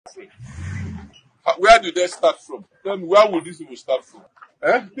Where did they start from? Then where will these people start from?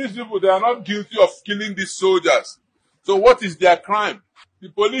 These people, they are not guilty of killing these soldiers. So what is their crime? The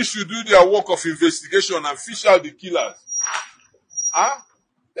police should do their work of investigation and fish out the killers.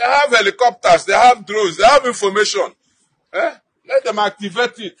 They have helicopters, they have drones, they have information. Let them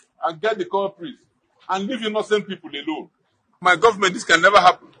activate it and get the culprits and leave innocent people alone. My government, this can never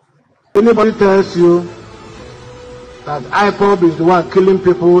happen. Anybody tells you that IPOB is the one killing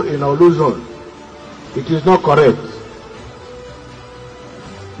people in Oluzon, it is not correct.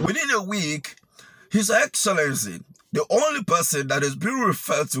 Within a week, His Excellency, the only person that is being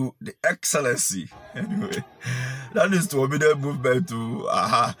referred to the Excellency, anyway, that is to obedient movement to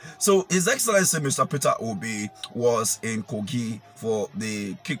So His Excellency Mr. Peter Obi was in Kogi for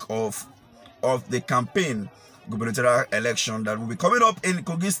the kickoff of the campaign gubernatorial election that will be coming up in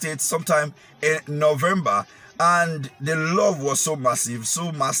Kogi State sometime in November. And the love was so massive,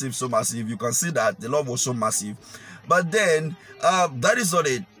 so massive, so massive. You can see that the love was so massive. But then, that is not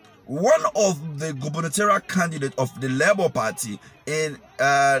it. One of the gubernatorial candidate of the Labour Party in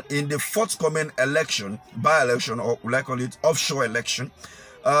the forthcoming election, by-election, or like call it offshore election,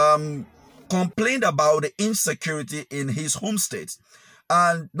 complained about the insecurity in his home state.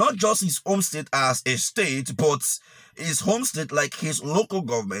 And not just his home state as a state, but his home state like his local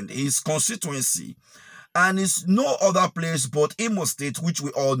government, his constituency. And it's no other place but IMO State, which we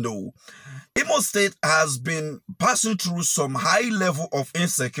all know. IMO State has been passing through some high level of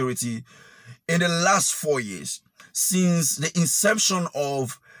insecurity in the last 4 years, since the inception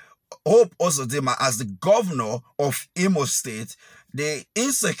of Hope Ozodema as the governor of Imo State. The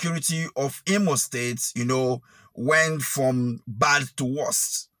insecurity of Imo State, went from bad to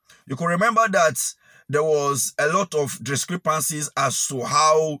worse. You can remember that there was a lot of discrepancies as to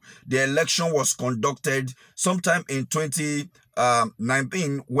how the election was conducted sometime in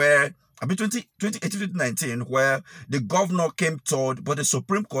 2019, where 2018-2019, where the governor came third, but the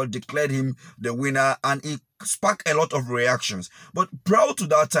Supreme Court declared him the winner, and it sparked a lot of reactions. But prior to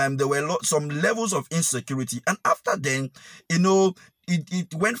that time, there were some levels of insecurity, and after then,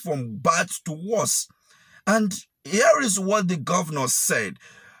 it went from bad to worse. And here is what the governor said.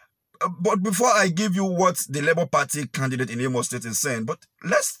 But before I give you what the Labour Party candidate in Imo State is saying, but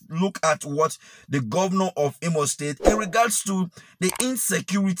let's look at what the governor of Imo State in regards to the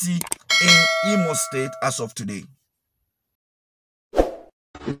insecurity in Imo State as of today.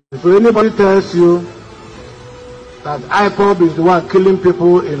 If anybody tells you that IPOB is the one killing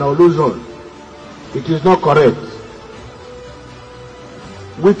people in Oluzon, it is not correct.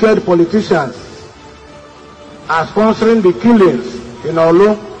 Wicked politicians are sponsoring the killings in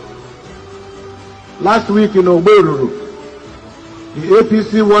Olu. Last week in Oberuru, the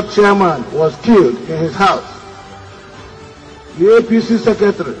APC ward chairman was killed in his house. The APC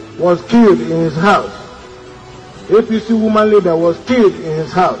secretary was killed in his house. APC woman leader was killed in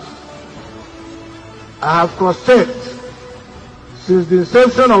his house. I have cross-checked since the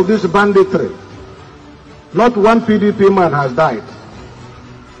inception of this banditry. Not one PDP man has died.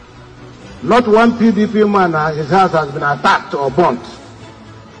 Not one PDP man, his house has been attacked or burnt.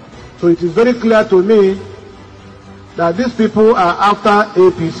 So it is very clear to me that these people are after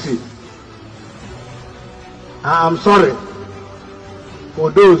APC. I am sorry for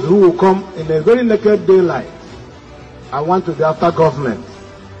those who will come in a very naked daylight and want to be after government.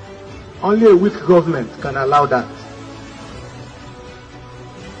 Only a weak government can allow that.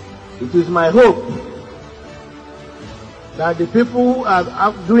 It is my hope that the people who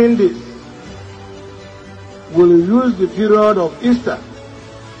are doing this will use the period of Easter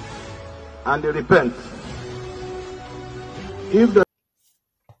and they repent.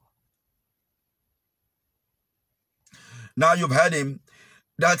 Now you've heard him,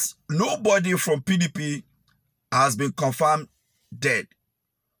 that nobody from PDP has been confirmed dead,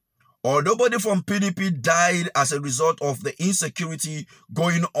 or nobody from PDP died as a result of the insecurity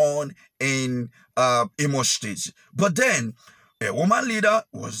going on in Imo State. But then a woman leader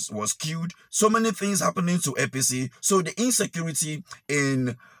was killed, so many things happening to APC. So the insecurity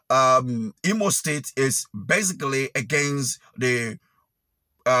in Imo State is basically against the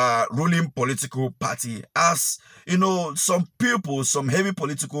ruling political party. As some people, some heavy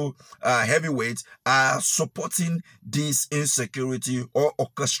political heavyweights are supporting this insecurity or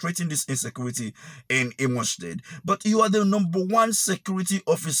orchestrating this insecurity in Imo State. But you are the #1 security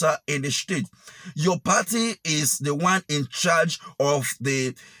officer in the state. Your party is the one in charge of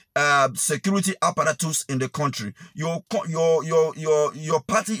the security apparatus in the country. Your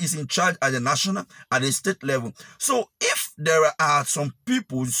party is in charge at the national, at the state level. So if there are some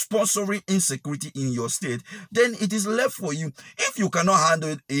people sponsoring insecurity in your state, then it is left for you. If you cannot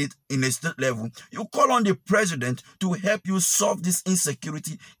handle it in a state level, you call on the president to help you solve this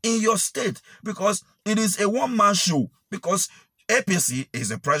insecurity in your state, because it is a one-man show. Because APC is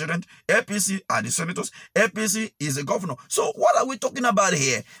the president, APC are the senators, APC is the governor. So what are we talking about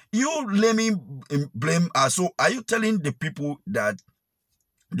here? You let me blame us. So are you telling the people that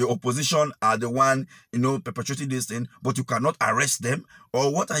the opposition are the one, perpetrating this thing, but you cannot arrest them?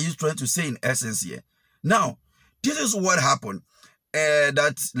 Or what are you trying to say in essence here? Now, this is what happened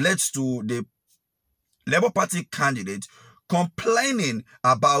that led to the Labour Party candidate complaining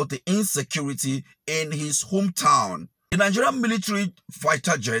about the insecurity in his hometown. The Nigerian military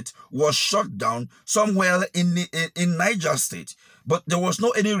fighter jet was shot down somewhere in Niger State, but there was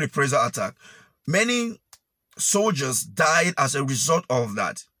no any reprisal attack. Many soldiers died as a result of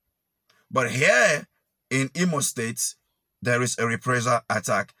that. But here in IMO State, there is a reprisal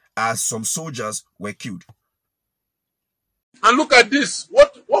attack as some soldiers were killed. And look at this.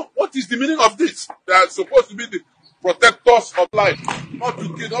 What is the meaning of this? They are supposed to be the protectors of life, not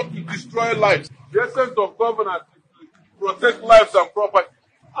to kill, not to destroy lives. The essence of governance is to protect lives and property.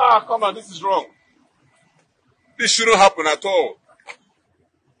 Come on, this is wrong. This shouldn't happen at all.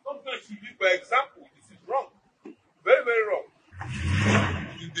 Sometimes you lead by example. This is wrong. Very, very wrong.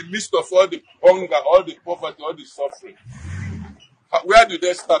 In the midst of all the hunger, all the poverty, all the suffering, where do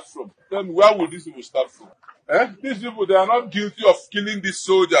they start from? Tell me, where will these people start from? These people, they are not guilty of killing these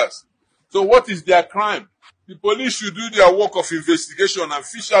soldiers. So what is their crime? The police should do their work of investigation and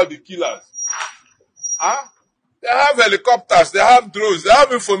fish out the killers. They have helicopters, they have drones, they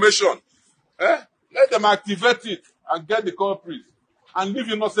have information. Let them activate it and get the culprits and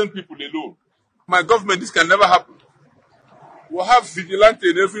leave innocent people alone. My government, this can never happen. We'll have vigilante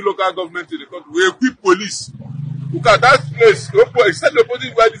in every local government in the country. We equip police. Look at that place. Except the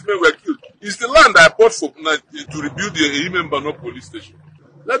opposite where these men were killed. It's the land I bought for to rebuild the Imembano police station.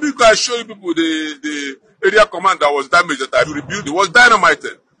 Let me go show you people the area command that was damaged that I rebuilt. It was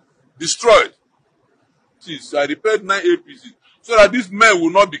dynamited, destroyed. So I repaired 9 APC so that these men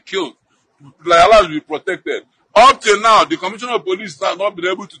will not be killed. Like Allah will be protected. Up till now, the Commissioner of Police has not been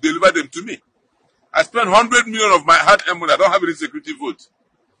able to deliver them to me. I spent 100 million of my hard-earned money. I don't have any security vote.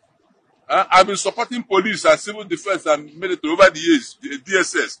 I've been supporting police and civil defense and military over the years, the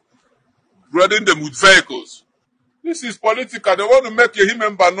DSS, providing them with vehicles. This is political. They want to make a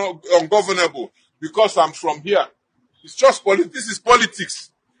member ungovernable because I'm from here. It's just politics. This is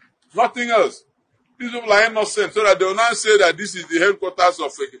politics. Nothing else. These people are innocent, so that they will not say that this is the headquarters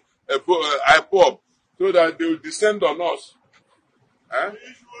of IPOB, so that they will descend on us.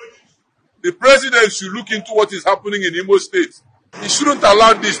 The president should look into what is happening in Imo State. He shouldn't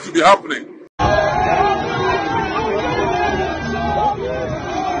allow this to be happening. Our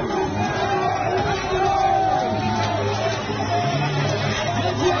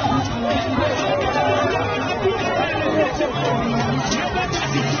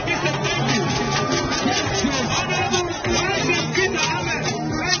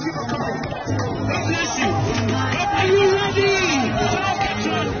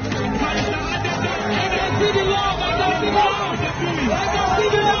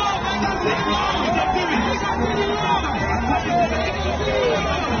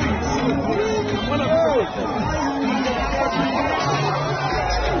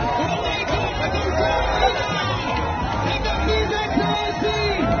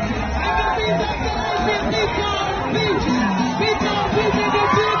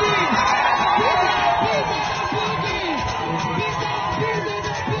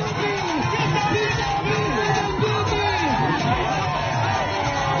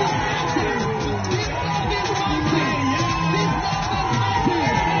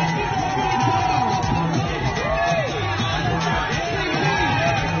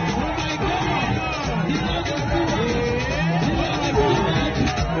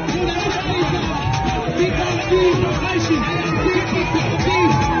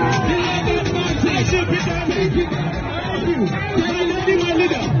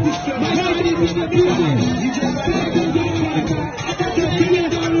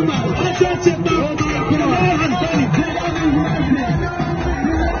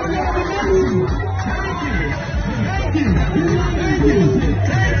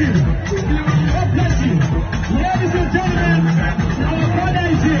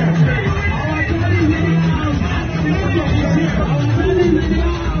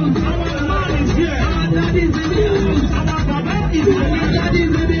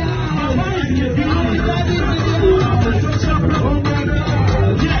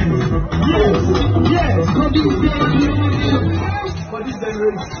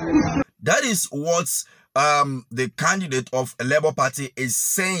That is what the candidate of a Labour Party is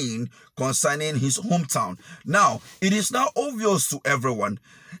saying concerning his hometown. Now, it is now obvious to everyone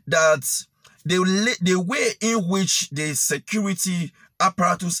that the way in which the security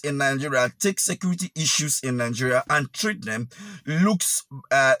apparatus in Nigeria take security issues in Nigeria and treat them looks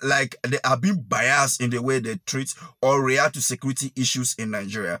like they are being biased in the way they treat or react to security issues in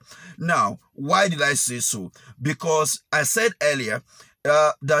Nigeria. Now, why did I say so? Because I said earlier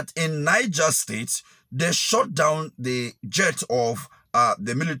that in Niger State, they shut down the jet of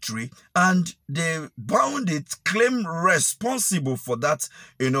the military, and they bound it, claim responsible for that,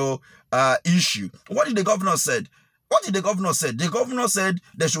 issue. What did the governor said? What did the governor say? The governor said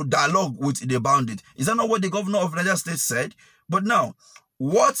they should dialogue with the bandit. Is that not what the governor of Niger State said? But now,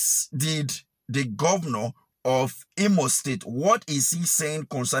 what did the governor of IMO State, what is he saying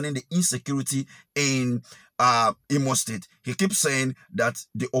concerning the insecurity in IMO State? He keeps saying that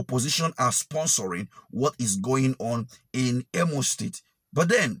the opposition are sponsoring what is going on in IMO State. But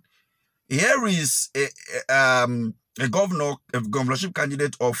then, here is a governorship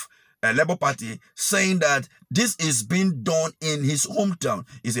candidate of a Labour Party saying that this is being done in his hometown.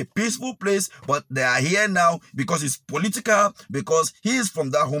 It's a peaceful place, but they are here now because it's political, because he is from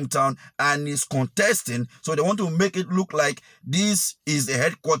that hometown and is contesting. So they want to make it look like this is the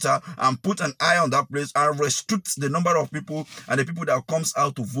headquarters and put an eye on that place and restrict the number of people and the people that comes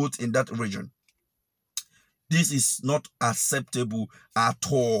out to vote in that region. This is not acceptable at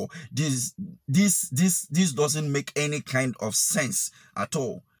all. This doesn't make any kind of sense at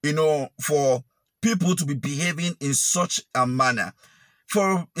all. For people to be behaving in such a manner.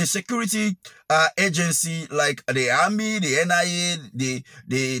 For a security agency like the Army, the NIA, the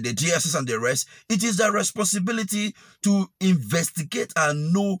DSS and the rest, it is their responsibility to investigate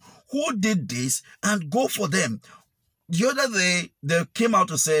and know who did this and go for them. The other day, they came out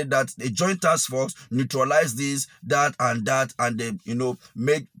to say that the Joint Task Force neutralized this, that, and they,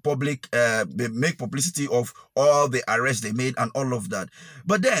 make publicity of all the arrests they made and all of that.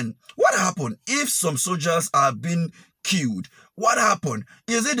 But then, what happened if some soldiers are being killed? What happened?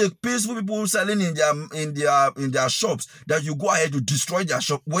 Is it the peaceful people selling in their shops that you go ahead to destroy their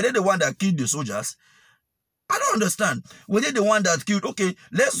shop? Were they the one that killed the soldiers? I don't understand. Were they the one that killed? Okay,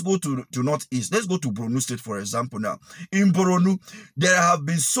 let's go to Northeast. Let's go to Borno State, for example, now. In Borno, there have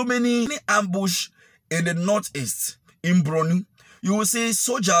been so many ambush in the Northeast. In Borno, you will see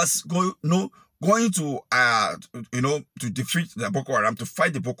soldiers going to defeat the Boko Haram, to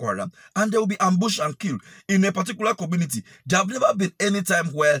fight the Boko Haram, and they will be ambushed and killed in a particular community. There have never been any time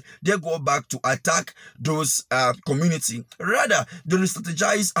where they go back to attack those community. Rather, they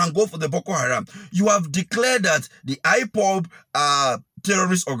strategize and go for the Boko Haram. You have declared that the IPOB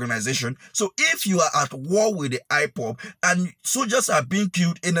terrorist organization. So if you are at war with the IPOB and soldiers are being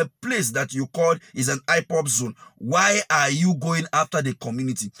killed in a place that you call is an IPOB zone, why are you going after the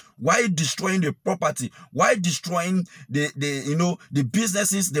community? Why destroying the property? Why destroying the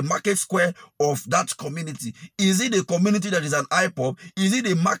businesses, the market square of that community? Is it the community that is an IPOB? Is it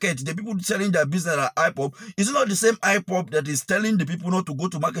the market, the people selling their business at IPOB? Is it not the same IPOB that is telling the people not to go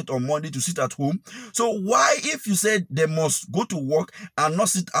to market on Monday, to sit at home? So why, if you said they must go to work and not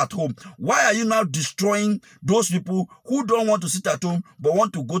sit at home, why are you now destroying those people who don't want to sit at home but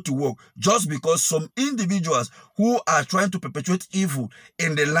want to go to work, just because some individuals who are trying to perpetuate evil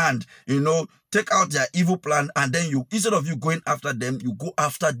in the land, take out their evil plan, and then you, instead of you going after them, you go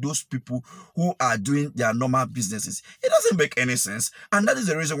after those people who are doing their normal businesses? It doesn't make any sense. And that is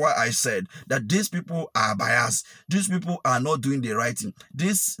the reason why I said that these people are biased. These people are not doing the right thing.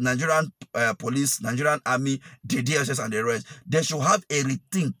 This Nigerian police, Nigerian army, the DSS and the rest, they should have a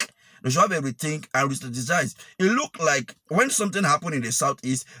rethink. They should have a rethink and re-strategize. It looked like when something happened in the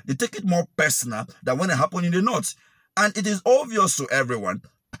southeast, they take it more personal than when it happened in the north. And it is obvious to everyone.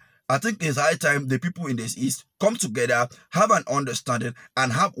 I think it's high time the people in this east come together, have an understanding,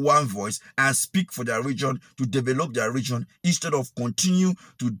 and have one voice and speak for their region, to develop their region, instead of continue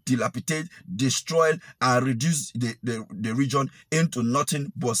to dilapidate, destroy, and reduce the region into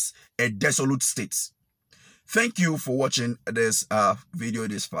nothing but a desolate state. Thank you for watching this video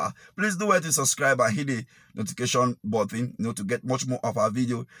this far. Please do it to subscribe and hit the notification button to get much more of our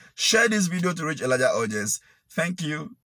video. Share this video to reach a larger audience. Thank you.